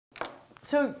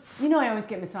So, you know, I always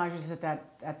get massages at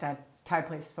that Thai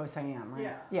place, Fo Siam, right?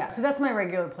 Yeah. Yeah, so that's my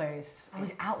regular place. I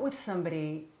was out with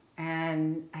somebody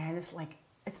and I had this, like,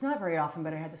 it's not very often,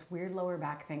 but I had this weird lower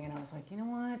back thing and I was like, you know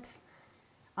what?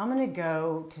 I'm gonna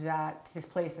go to this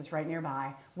place that's right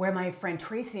nearby where my friend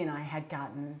Tracy and I had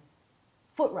gotten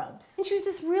foot rubs. And she was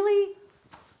this really,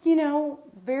 you know,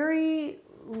 very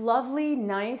lovely,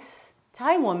 nice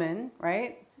Thai woman,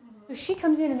 right? So she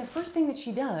comes in and the first thing that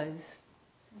she does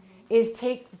is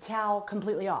take the towel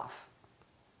completely off.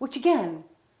 Which again,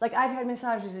 like I've had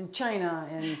massages in China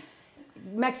and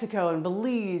Mexico and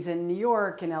Belize and New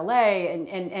York and LA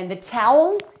and the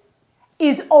towel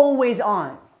is always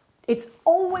on. It's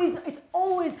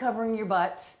always covering your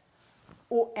butt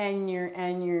and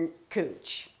your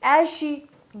cooch. As she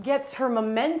gets her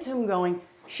momentum going,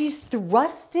 she's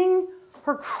thrusting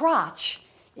her crotch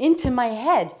into my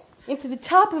head, into the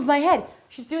top of my head.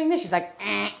 She's doing this. She's like,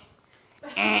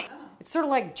 It's sort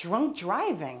of like drunk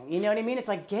driving. You know what I mean? It's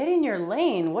like, get in your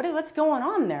lane. What's going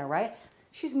on there, right?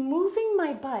 She's moving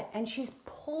my butt and she's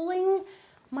pulling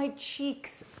my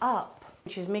cheeks up.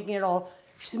 She's making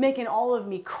all of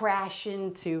me crash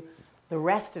into the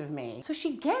rest of me. So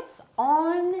she gets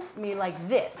on me like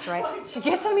this, right? She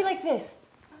gets on me like this.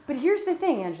 But here's the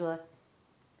thing, Angela.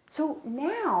 So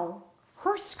now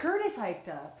her skirt is hiked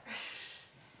up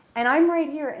and I'm right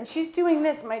here and she's doing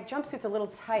this. My jumpsuit's a little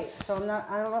tight, so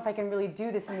I don't know if I can really do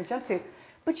this in the jumpsuit.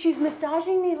 But she's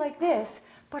massaging me like this,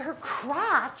 but her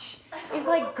crotch is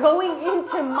like going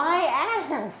into my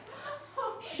ass.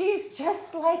 She's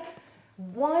just like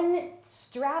one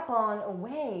strap-on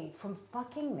away from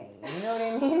fucking me, you know what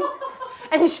I mean?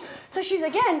 And so she's,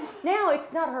 again, now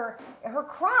it's not her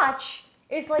crotch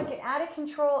is like an out of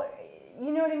control,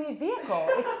 you know what I mean, vehicle.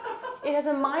 It has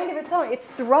a mind of its own. It's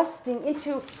thrusting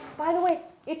into, by the way,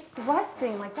 it's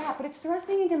thrusting like that, but it's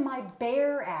thrusting into my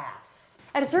bare ass.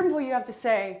 At a certain point you have to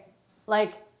say,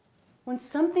 like, when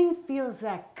something feels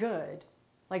that good,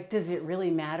 like, does it really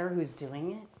matter who's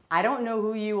doing it? I don't know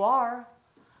who you are.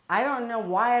 I don't know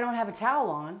why I don't have a towel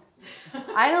on.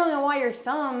 I don't know why your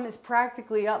thumb is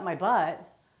practically up my butt,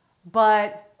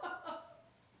 but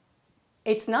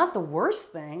it's not the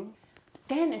worst thing.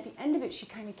 Then at the end of it, she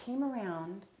kind of came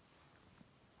around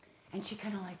and she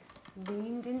kind of like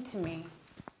leaned into me.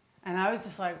 And I was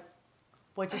just like,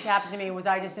 what just happened to me? Was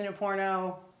I just in a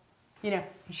porno? You know,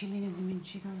 and she leaned into me and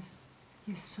she goes,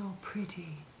 you're so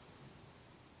pretty.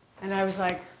 And I was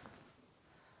like,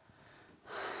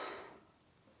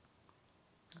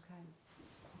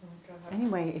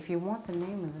 anyway, if you want the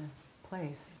name of the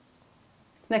place,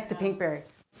 it's next to Pinkberry.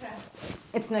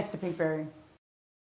 It's next to Pinkberry.